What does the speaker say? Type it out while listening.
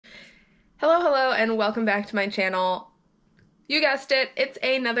Hello, and welcome back to my channel. You guessed it, it's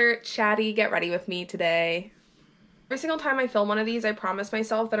another chatty get ready with me today. Every single time I film one of these, I promise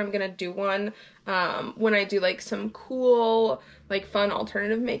myself that I'm gonna do one when I do like some cool, like fun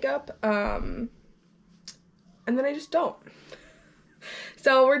alternative makeup, and then I just don't.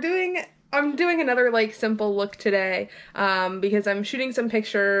 So I'm doing another like simple look today because I'm shooting some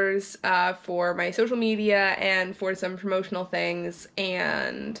pictures for my social media and for some promotional things,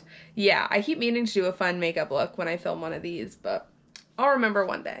 and yeah, I keep meaning to do a fun makeup look when I film one of these, but I'll remember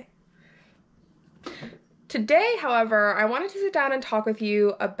one day. Today, however, I wanted to sit down and talk with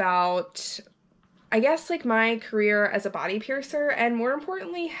you about, I guess, like my career as a body piercer, and more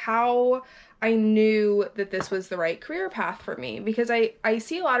importantly, how I knew that this was the right career path for me, because I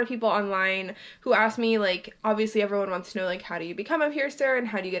see a lot of people online who ask me, like, obviously everyone wants to know, like, how do you become a piercer and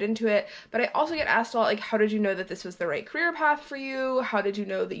how do you get into it, but I also get asked a lot, like, how did you know that this was the right career path for you? How did you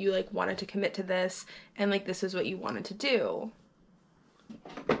know that you, like, wanted to commit to this and, like, this is what you wanted to do?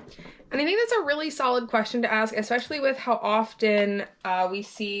 And I think that's a really solid question to ask, especially with how often we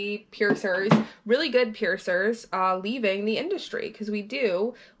see piercers, really good piercers, leaving the industry, because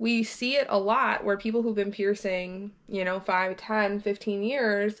we see it a lot where people who've been piercing, 5, 10, 15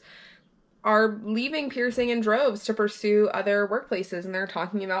 years are leaving piercing in droves to pursue other workplaces, and they're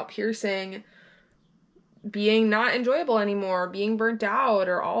talking about piercing being not enjoyable anymore, being burnt out,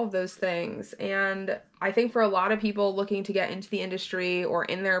 or all of those things. And I think for a lot of people looking to get into the industry or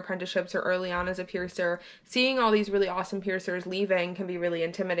in their apprenticeships or early on as a piercer, seeing all these really awesome piercers leaving can be really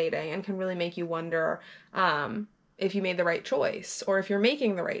intimidating and can really make you wonder if you made the right choice or if you're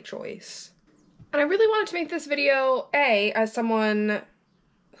making the right choice. And I really wanted to make this video, as someone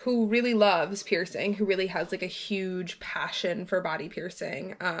who really loves piercing, who really has like a huge passion for body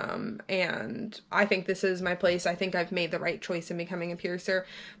piercing, and I think this is my place. I think I've made the right choice in becoming a piercer,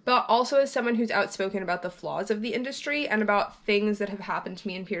 but also as someone who's outspoken about the flaws of the industry and about things that have happened to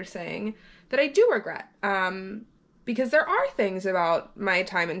me in piercing that I do regret, because there are things about my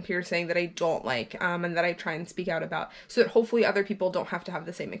time in piercing that I don't like, and that I try and speak out about so that hopefully other people don't have to have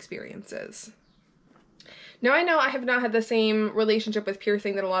the same experiences. Now, I know I have not had the same relationship with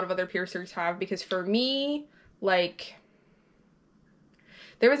piercing that a lot of other piercers have, because for me, like,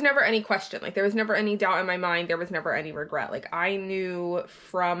 there was never any question. Like, there was never any doubt in my mind. There was never any regret. Like, I knew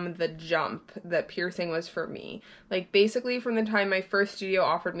from the jump that piercing was for me. Like, basically from the time my first studio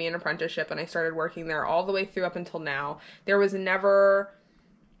offered me an apprenticeship and I started working there all the way through up until now, there was never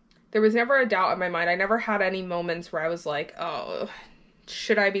a doubt in my mind. I never had any moments where I was like, oh,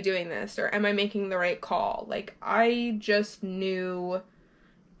 should I be doing this, or am I making the right call? Like, I just knew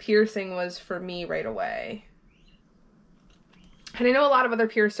piercing was for me right away. And I know a lot of other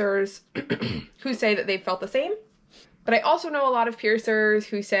piercers who say that they've felt the same, but I also know a lot of piercers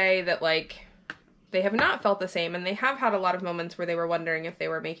who say that, like, they have not felt the same, and they have had a lot of moments where they were wondering if they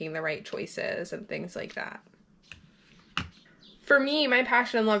were making the right choices and things like that. For me, my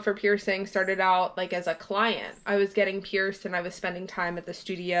passion and love for piercing started out like as a client. I was getting pierced and I was spending time at the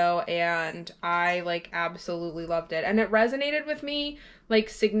studio, and I like absolutely loved it. And it resonated with me like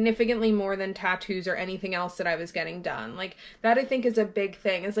significantly more than tattoos or anything else that I was getting done. Like, that I think is a big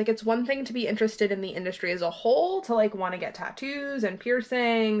thing. It's like, it's one thing to be interested in the industry as a whole, to like want to get tattoos and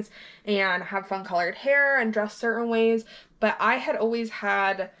piercings and have fun colored hair and dress certain ways. But I had always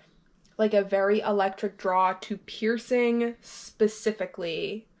had like a very electric draw to piercing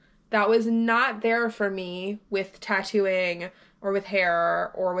specifically that was not there for me with tattooing or with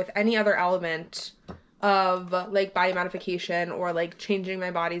hair or with any other element of like body modification or like changing my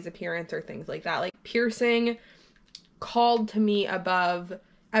body's appearance or things like that. Like, piercing called to me above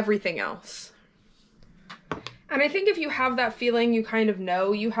everything else. And I think if you have that feeling, you kind of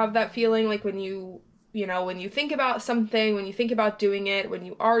know you have that feeling, like when you think about something, when you think about doing it, when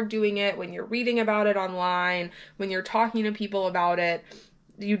you are doing it, when you're reading about it online, when you're talking to people about it,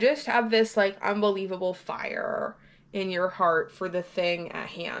 you just have this like unbelievable fire in your heart for the thing at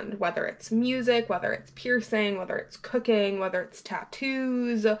hand, whether it's music, whether it's piercing, whether it's cooking, whether it's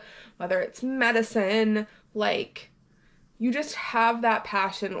tattoos, whether it's medicine. Like, you just have that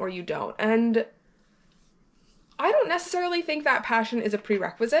passion or you don't. And I don't necessarily think that passion is a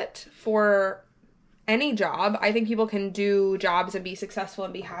prerequisite for any job. I think people can do jobs and be successful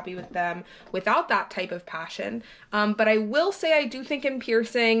and be happy with them without that type of passion. But I will say I do think in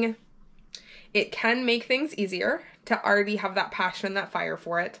piercing, it can make things easier to already have that passion and that fire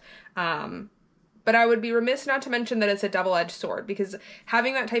for it. But I would be remiss not to mention that it's a double-edged sword, because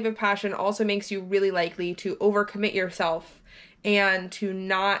having that type of passion also makes you really likely to overcommit yourself and to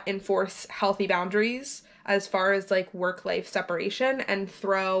not enforce healthy boundaries as far as like work-life separation and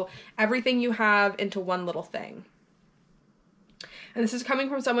throw everything you have into one little thing. And this is coming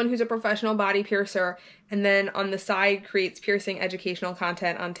from someone who's a professional body piercer and then on the side creates piercing educational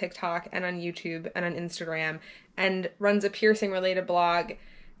content on TikTok and on YouTube and on Instagram and runs a piercing related blog,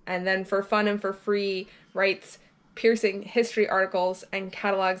 and then for fun and for free writes piercing history articles and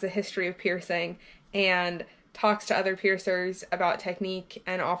catalogs the history of piercing and talks to other piercers about technique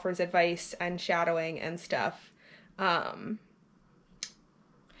and offers advice and shadowing and stuff.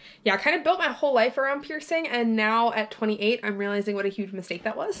 Yeah, I kind of built my whole life around piercing, and now at 28, I'm realizing what a huge mistake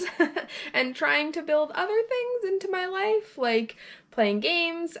that was, and trying to build other things into my life, like playing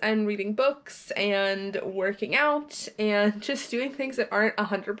games and reading books and working out and just doing things that aren't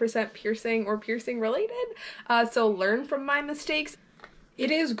 100% piercing or piercing related. So learn from my mistakes.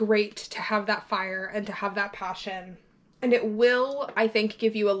 It is great to have that fire and to have that passion. And it will, I think,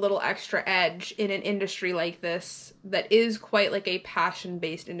 give you a little extra edge in an industry like this that is quite like a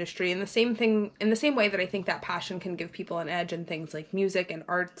passion-based industry. And the same thing, in the same way that I think that passion can give people an edge in things like music and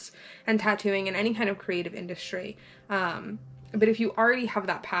arts and tattooing and any kind of creative industry. But if you already have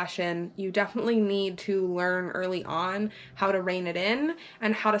that passion, you definitely need to learn early on how to rein it in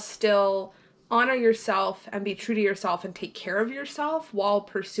and how to still honor yourself and be true to yourself and take care of yourself while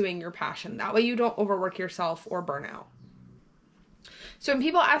pursuing your passion. That way you don't overwork yourself or burn out. So when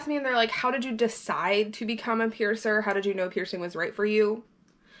people ask me and they're like, how did you decide to become a piercer? How did you know piercing was right for you?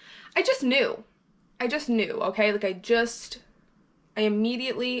 I just knew, okay? Like I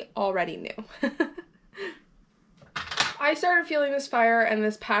immediately already knew. I started feeling this fire and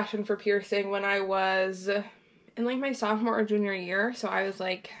this passion for piercing when I was in like my sophomore or junior year. So I was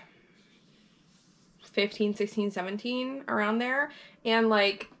like 15, 16, 17, around there. And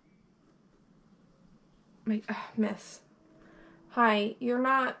like, miss. Hi, you're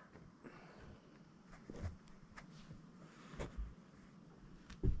not...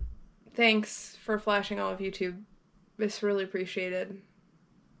 Thanks for flashing all of YouTube. It's really appreciated.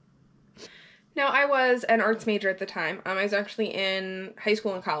 Now, I was an arts major at the time. I was actually in high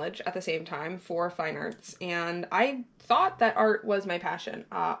school and college at the same time for fine arts, and I thought that art was my passion,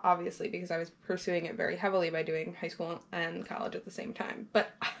 obviously, because I was pursuing it very heavily by doing high school and college at the same time.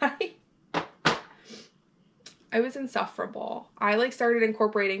 But I was insufferable. I like started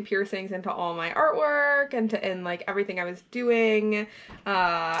incorporating piercings into all my artwork and in like everything I was doing.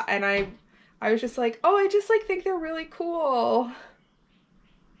 And I was just like, oh, I just like think they're really cool.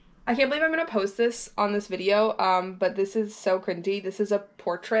 I can't believe I'm going to post this on this video. But this is so cringy. This is a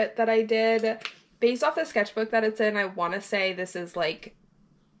portrait that I did based off the sketchbook that it's in. I want to say this is like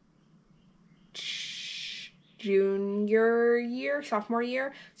junior year, sophomore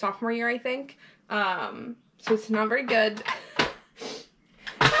year, I think. So it's not very good.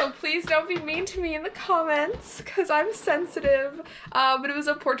 So please don't be mean to me in the comments, because I'm sensitive. But it was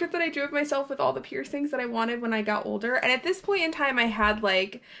a portrait that I drew of myself with all the piercings that I wanted when I got older. And at this point in time, I had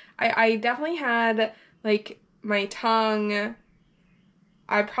like, I definitely had like my tongue.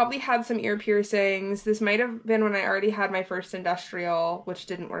 I probably had some ear piercings. This might have been when I already had my first industrial, which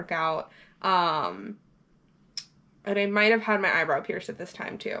didn't work out. And I might have had my eyebrow pierced at this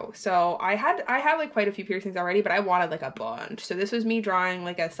time too. So I had like quite a few piercings already, but I wanted like a bunch. So this was me drawing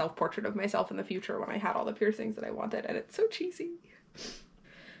like a self-portrait of myself in the future when I had all the piercings that I wanted, and it's so cheesy.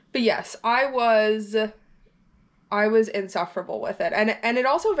 But yes, I was insufferable with it. And it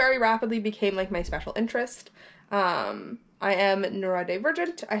also very rapidly became like my special interest. I am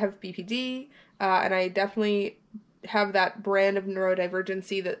neurodivergent. I have BPD, and I definitely have that brand of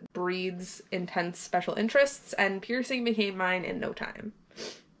neurodivergency that breeds intense special interests, and piercing became mine in no time.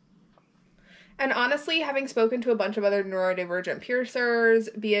 And honestly, having spoken to a bunch of other neurodivergent piercers,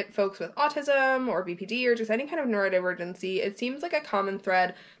 be it folks with autism or BPD or just any kind of neurodivergency, it seems like a common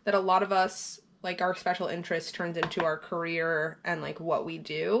thread that a lot of us, like our special interest turns into our career and like what we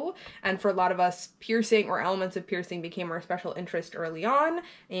do. And for a lot of us, piercing or elements of piercing became our special interest early on,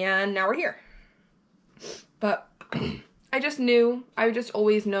 and now we're here. But I just knew, I've just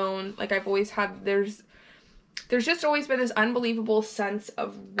always known, like I've always had, there's just always been this unbelievable sense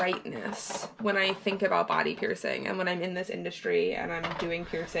of rightness when I think about body piercing and when I'm in this industry and I'm doing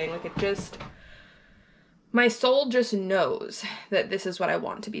piercing. Like it just, my soul just knows that this is what I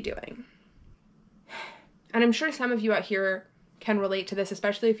want to be doing. And I'm sure some of you out here can relate to this,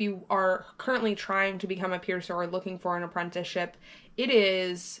 especially if you are currently trying to become a piercer or looking for an apprenticeship. It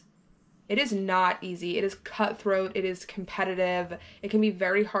is not easy. It is cutthroat. It is competitive. It can be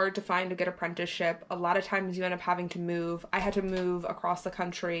very hard to find a good apprenticeship. A lot of times you end up having to move. I had to move across the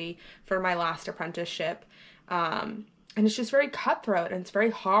country for my last apprenticeship. And it's just very cutthroat and it's very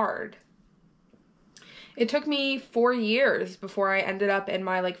hard. It took me 4 years before I ended up in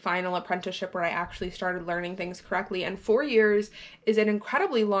my like final apprenticeship where I actually started learning things correctly. And 4 years is an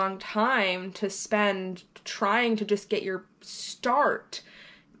incredibly long time to spend trying to just get your start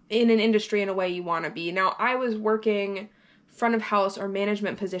in an industry in a way you want to be. Now, I was working front of house or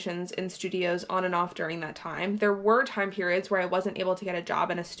management positions in studios on and off during that time. There were time periods where I wasn't able to get a job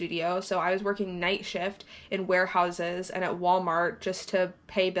in a studio, so I was working night shift in warehouses and at Walmart just to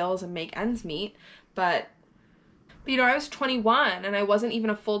pay bills and make ends meet. But you know, I was 21 and I wasn't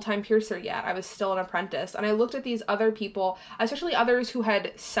even a full-time piercer yet. I was still an apprentice. And I looked at these other people, especially others who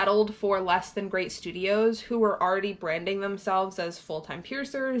had settled for less than great studios, who were already branding themselves as full-time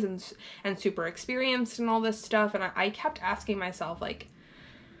piercers and super experienced and all this stuff. And I kept asking myself, like,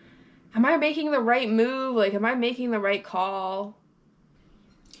 am I making the right move? Like, am I making the right call?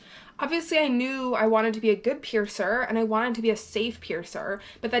 Obviously, I knew I wanted to be a good piercer and I wanted to be a safe piercer,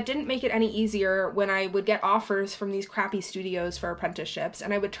 but that didn't make it any easier when I would get offers from these crappy studios for apprenticeships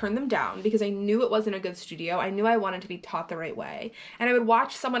and I would turn them down because I knew it wasn't a good studio. I knew I wanted to be taught the right way. And I would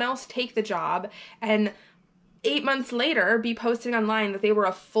watch someone else take the job and 8 months later be posting online that they were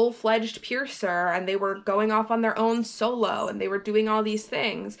a full-fledged piercer and they were going off on their own solo and they were doing all these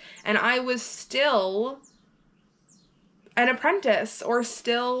things. And I was still an apprentice or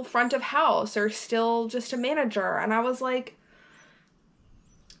still front of house or still just a manager. And I was like,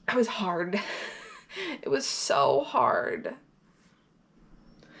 it was hard. It was so hard.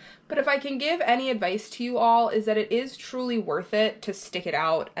 But if I can give any advice to you all, is that it is truly worth it to stick it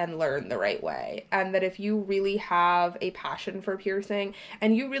out and learn the right way. And that if you really have a passion for piercing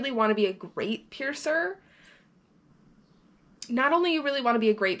and you really want to be a great piercer, not only you really want to be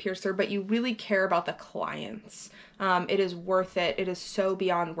a great piercer, but you really care about the clients. It is worth it. It is so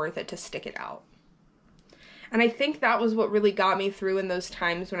beyond worth it to stick it out. And I think that was what really got me through in those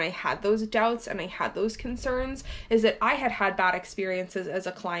times when I had those doubts and I had those concerns, is that I had had bad experiences as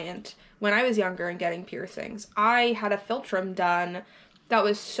a client when I was younger and getting piercings. I had a philtrum done that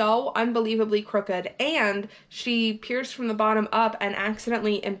was so unbelievably crooked, and she pierced from the bottom up and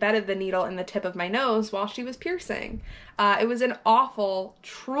accidentally embedded the needle in the tip of my nose while she was piercing. It was an awful,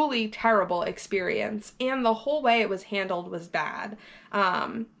 truly terrible experience, and the whole way it was handled was bad.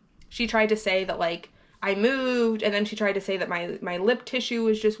 She tried to say that, like, I moved, and then she tried to say that my lip tissue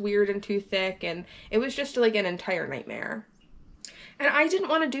was just weird and too thick, and it was just, like, an entire nightmare. And I didn't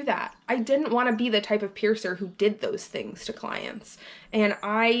want to do that. I didn't want to be the type of piercer who did those things to clients. And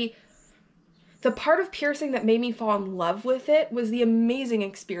the part of piercing that made me fall in love with it was the amazing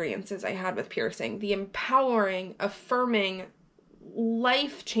experiences I had with piercing, the empowering, affirming,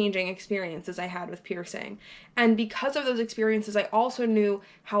 life-changing experiences I had with piercing. And because of those experiences, I also knew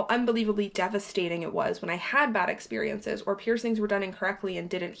how unbelievably devastating it was when I had bad experiences or piercings were done incorrectly and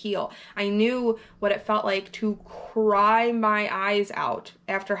didn't heal. I knew what it felt like to cry my eyes out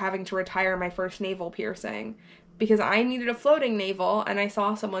after having to retire my first navel piercing because I needed a floating navel and I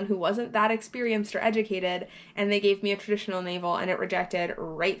saw someone who wasn't that experienced or educated and they gave me a traditional navel and it rejected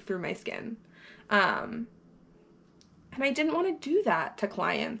right through my skin. And I didn't want to do that to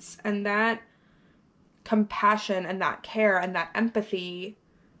clients. And that compassion and that care and that empathy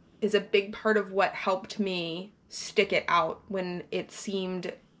is a big part of what helped me stick it out when it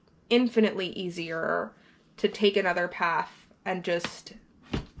seemed infinitely easier to take another path and just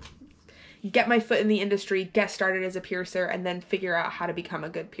get my foot in the industry, get started as a piercer, and then figure out how to become a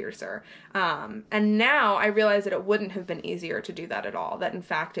good piercer. And now I realize that it wouldn't have been easier to do that at all. That in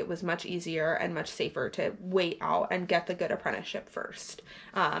fact, it was much easier and much safer to wait out and get the good apprenticeship first.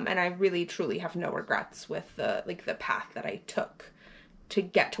 And I really truly have no regrets with the path that I took to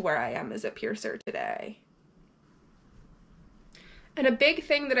get to where I am as a piercer today. And a big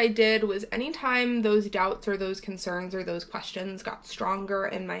thing that I did was anytime those doubts or those concerns or those questions got stronger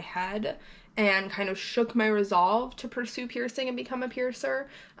in my head and kind of shook my resolve to pursue piercing and become a piercer,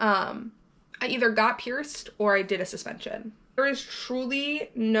 I either got pierced or I did a suspension. There is truly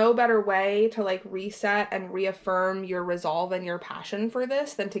no better way to like reset and reaffirm your resolve and your passion for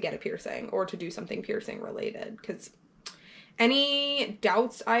this than to get a piercing or to do something piercing related, because any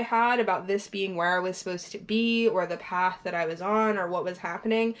doubts I had about this being where I was supposed to be or the path that I was on or what was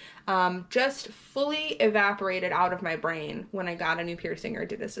happening just fully evaporated out of my brain when I got a new piercing or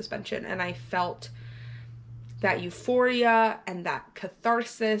did a suspension. And I felt that euphoria and that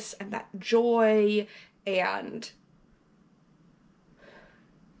catharsis and that joy, and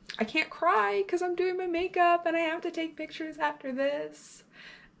I can't cry because I'm doing my makeup and I have to take pictures after this.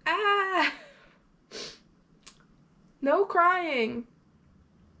 No crying.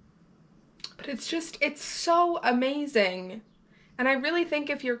 But it's so amazing. And I really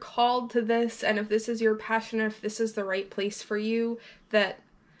think if you're called to this, and if this is your passion, if this is the right place for you, that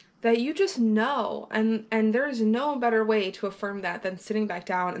you just know, and there is no better way to affirm that than sitting back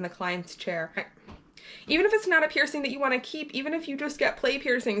down in the client's chair. Even if it's not a piercing that you want to keep, even if you just get play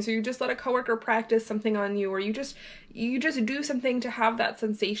piercings, or you just let a coworker practice something on you, or you just do something to have that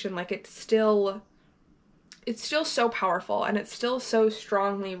sensation, like it's still so powerful, and it still so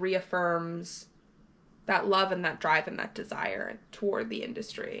strongly reaffirms that love and that drive and that desire toward the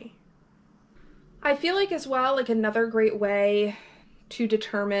industry. I feel like as well, like another great way to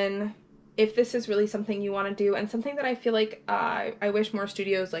determine if this is really something you want to do, and something that I feel like I wish more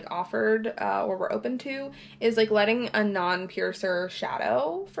studios like offered or were open to, is like letting a non-piercer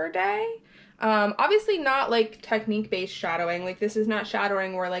shadow for a day. Obviously not like technique-based shadowing. Like this is not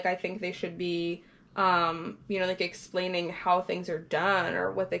shadowing where like I think they should be you know, like explaining how things are done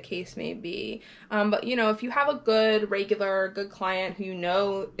or what the case may be. But you know, if you have a good client who you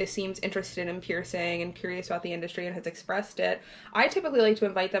know seems interested in piercing and curious about the industry and has expressed it, I typically like to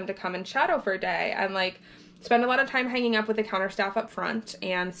invite them to come and shadow for a day and like spend a lot of time hanging up with the counter staff up front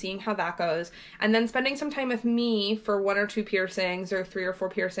and seeing how that goes, and then spending some time with me for 1 or 2 piercings or 3 or 4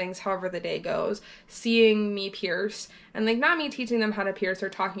 piercings, however the day goes, seeing me pierce, and like not me teaching them how to pierce or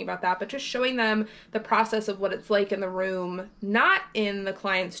talking about that, but just showing them the process of what it's like in the room, not in the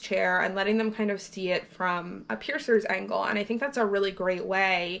client's chair, and letting them kind of see it from a piercer's angle. And I think that's a really great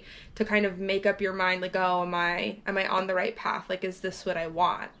way to kind of make up your mind, like, oh, am I on the right path? Like, is this what I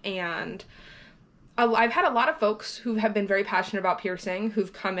want? And I've had a lot of folks who have been very passionate about piercing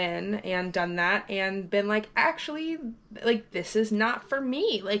who've come in and done that and been like, actually, like, this is not for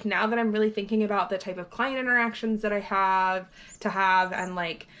me. Like, now that I'm really thinking about the type of client interactions that I have and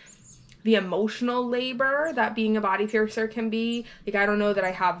like the emotional labor that being a body piercer can be, like, I don't know that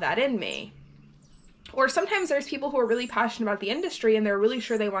I have that in me. Or sometimes there's people who are really passionate about the industry and they're really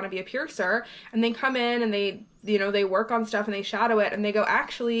sure they want to be a piercer, and they come in and they, you know, they work on stuff and they shadow it and they go,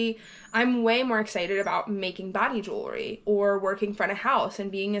 actually, I'm way more excited about making body jewelry or working front of house and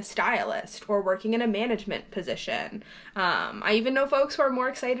being a stylist or working in a management position. I even know folks who are more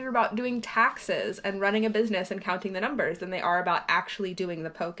excited about doing taxes and running a business and counting the numbers than they are about actually doing the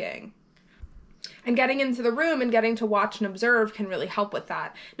poking. And getting into the room and getting to watch and observe can really help with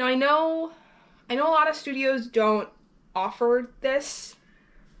that. Now, I know a lot of studios don't offer this.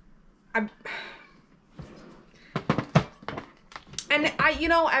 You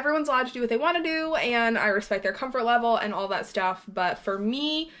know, everyone's allowed to do what they want to do, and I respect their comfort level and all that stuff, but for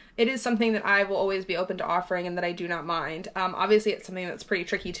me, it is something that I will always be open to offering and that I do not mind. Obviously, it's something that's pretty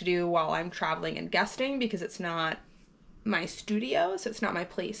tricky to do while I'm traveling and guesting because it's not my studio, so it's not my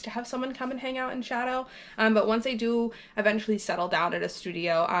place to have someone come and hang out and shadow. But once I do eventually settle down at a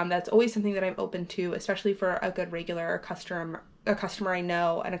studio, that's always something that I'm open to, especially for a good regular customer I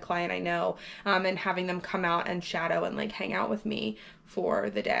know and a client I know, and having them come out and shadow and like hang out with me for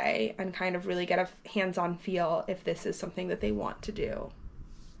the day and kind of really get a hands-on feel if this is something that they want to do.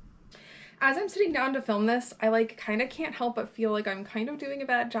 As I'm sitting down to film this, I like kind of can't help but feel like I'm kind of doing a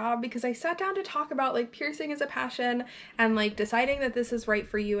bad job because I sat down to talk about like piercing as a passion and like deciding that this is right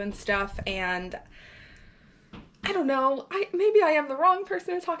for you and stuff, and I don't know, maybe I am the wrong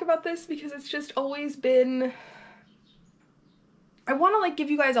person to talk about this because it's just always been, I want to like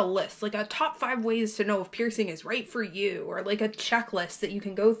give you guys a list, like a top 5 ways to know if piercing is right for you, or like a checklist that you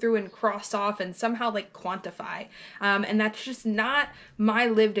can go through and cross off and somehow like quantify. And that's just not my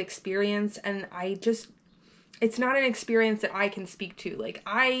lived experience, and it's not an experience that I can speak to. Like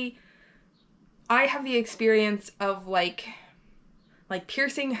I have the experience of like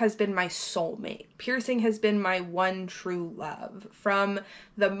piercing has been my soulmate. Piercing has been my one true love. From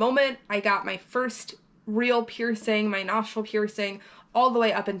the moment I got my first real piercing, my nostril piercing, all the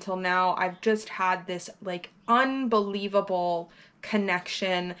way up until now, I've just had this like unbelievable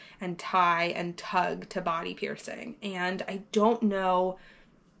connection and tie and tug to body piercing. And I don't know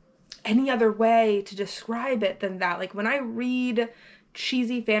any other way to describe it than that. Like when I read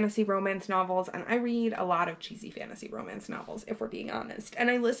cheesy fantasy romance novels, and I read a lot of cheesy fantasy romance novels, if we're being honest, and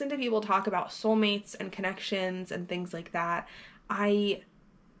I listen to people talk about soulmates and connections and things like that,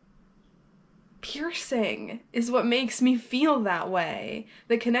 piercing is what makes me feel that way.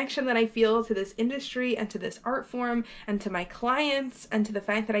 The connection that I feel to this industry and to this art form and to my clients and to the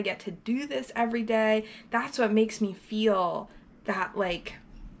fact that I get to do this every day, that's what makes me feel that, like,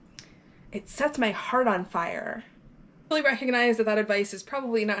 it sets my heart on fire. I really recognize that advice is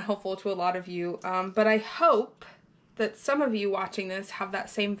probably not helpful to a lot of you, but I hope that some of you watching this have that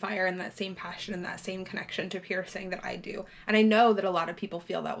same fire and that same passion and that same connection to piercing that I do. And I know that a lot of people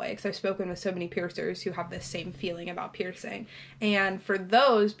feel that way because I've spoken with so many piercers who have this same feeling about piercing. And for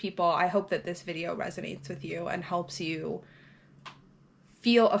those people, I hope that this video resonates with you and helps you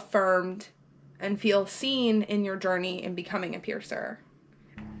feel affirmed and feel seen in your journey in becoming a piercer.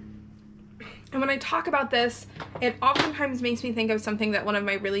 And when I talk about this, it oftentimes makes me think of something that one of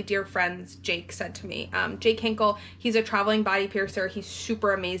my really dear friends, Jake, said to me. Jake Hinkle, he's a traveling body piercer. He's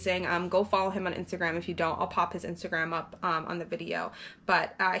super amazing. Go follow him on Instagram. If you don't, I'll pop his Instagram up on the video.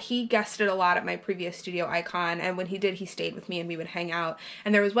 But he guested a lot at my previous studio icon, and when he did, he stayed with me and we would hang out.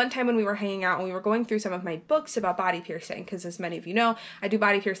 And there was one time when we were hanging out and we were going through some of my books about body piercing, because as many of you know, I do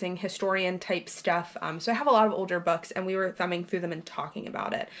body piercing historian type stuff. So I have a lot of older books, and we were thumbing through them and talking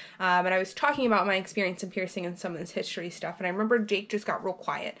about it. And I was talking about my experience in piercing and some of this history stuff, and I remember Jake just got real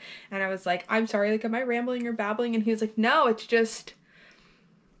quiet, and I was like, I'm sorry, like, am I rambling or babbling? And he was like, no, it's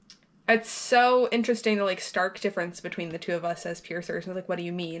so interesting, the like stark difference between the two of us as piercers. And I was like, what do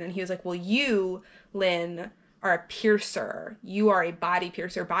you mean? And he was like, well, you, Lynn, are a piercer. You are a body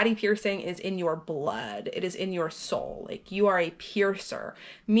piercer. Body piercing is in your blood. It is in your soul. Like, you are a piercer.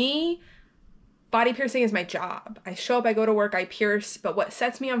 Me, body piercing is my job. I show up, I go to work, I pierce, but what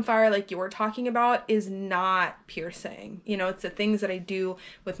sets me on fire, like you were talking about, is not piercing. You know, it's the things that I do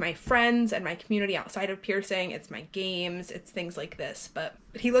with my friends and my community outside of piercing. It's my games, it's things like this. But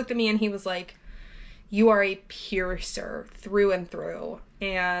he looked at me and he was like, you are a piercer through and through.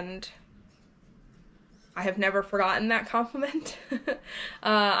 And I have never forgotten that compliment.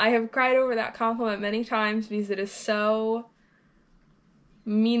 I have cried over that compliment many times because it is so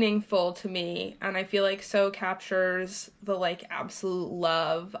meaningful to me, and I feel like so captures the like absolute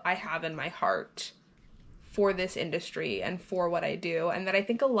love I have in my heart for this industry and for what I do, and that I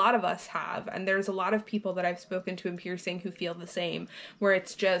think a lot of us have. And there's a lot of people that I've spoken to in piercing who feel the same, where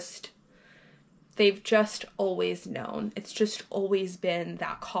it's just, they've just always known. It's just always been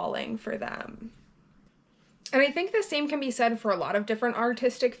that calling for them. And I think the same can be said for a lot of different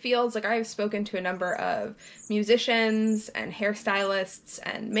artistic fields. Like, I have spoken to a number of musicians and hairstylists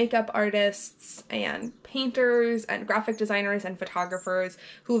and makeup artists and painters and graphic designers and photographers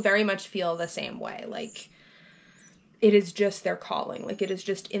who very much feel the same way. Like, it is just their calling. Like, it is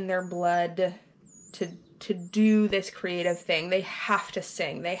just in their blood to do this creative thing. They have to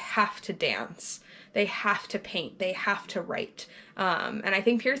sing. They have to dance. They have to paint. They have to write. And I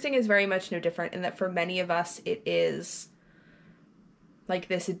think piercing is very much no different in that for many of us, it is like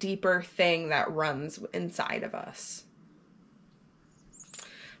this deeper thing that runs inside of us.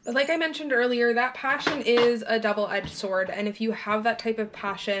 But like I mentioned earlier, that passion is a double-edged sword. And if you have that type of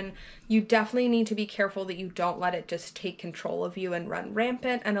passion, you definitely need to be careful that you don't let it just take control of you and run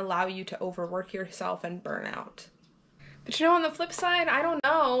rampant and allow you to overwork yourself and burn out. But you know, on the flip side, I don't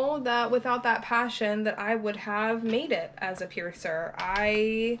know that without that passion that I would have made it as a piercer.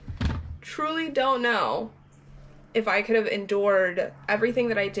 I truly don't know if I could have endured everything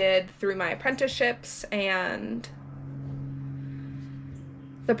that I did through my apprenticeships and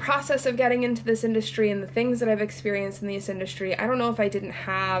the process of getting into this industry and the things that I've experienced in this industry. I don't know if I didn't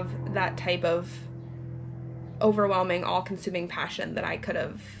have that type of overwhelming, all-consuming passion that I could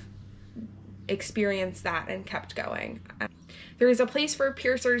have experienced that and kept going. There is a place for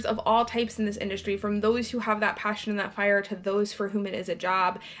piercers of all types in this industry, from those who have that passion and that fire to those for whom it is a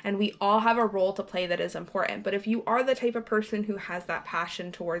job, and we all have a role to play that is important. But if you are the type of person who has that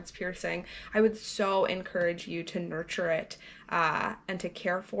passion towards piercing, I would so encourage you to nurture it and to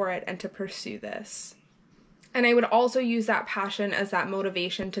care for it and to pursue this. And I would also use that passion as that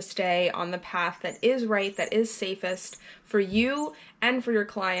motivation to stay on the path that is right, that is safest for you and for your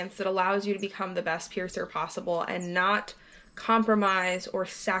clients, that allows you to become the best piercer possible and not compromise or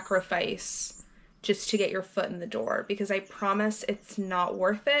sacrifice just to get your foot in the door, because I promise it's not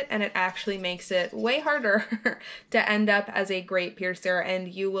worth it, and it actually makes it way harder to end up as a great piercer,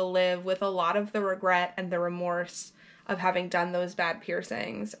 and you will live with a lot of the regret and the remorse of having done those bad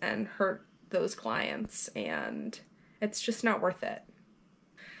piercings and hurt those clients, and it's just not worth it.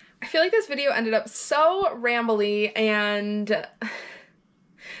 I feel like this video ended up so rambly, and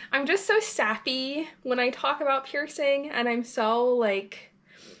I'm just so sappy when I talk about piercing, and I'm so like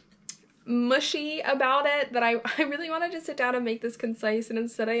mushy about it that I really wanted to sit down and make this concise, and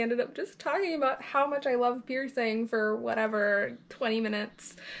instead I ended up just talking about how much I love piercing for whatever 20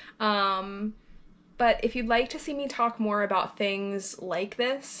 minutes. But if you'd like to see me talk more about things like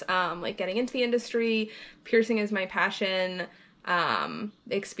this, like getting into the industry, piercing is my passion,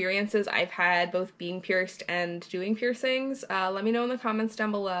 experiences I've had both being pierced and doing piercings. Let me know in the comments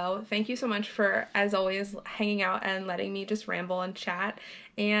down below. Thank you so much for, as always, hanging out and letting me just ramble and chat.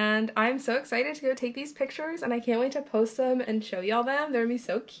 And I'm so excited to go take these pictures, and I can't wait to post them and show y'all them. They're gonna be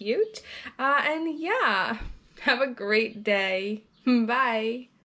so cute. And yeah, have a great day. Bye.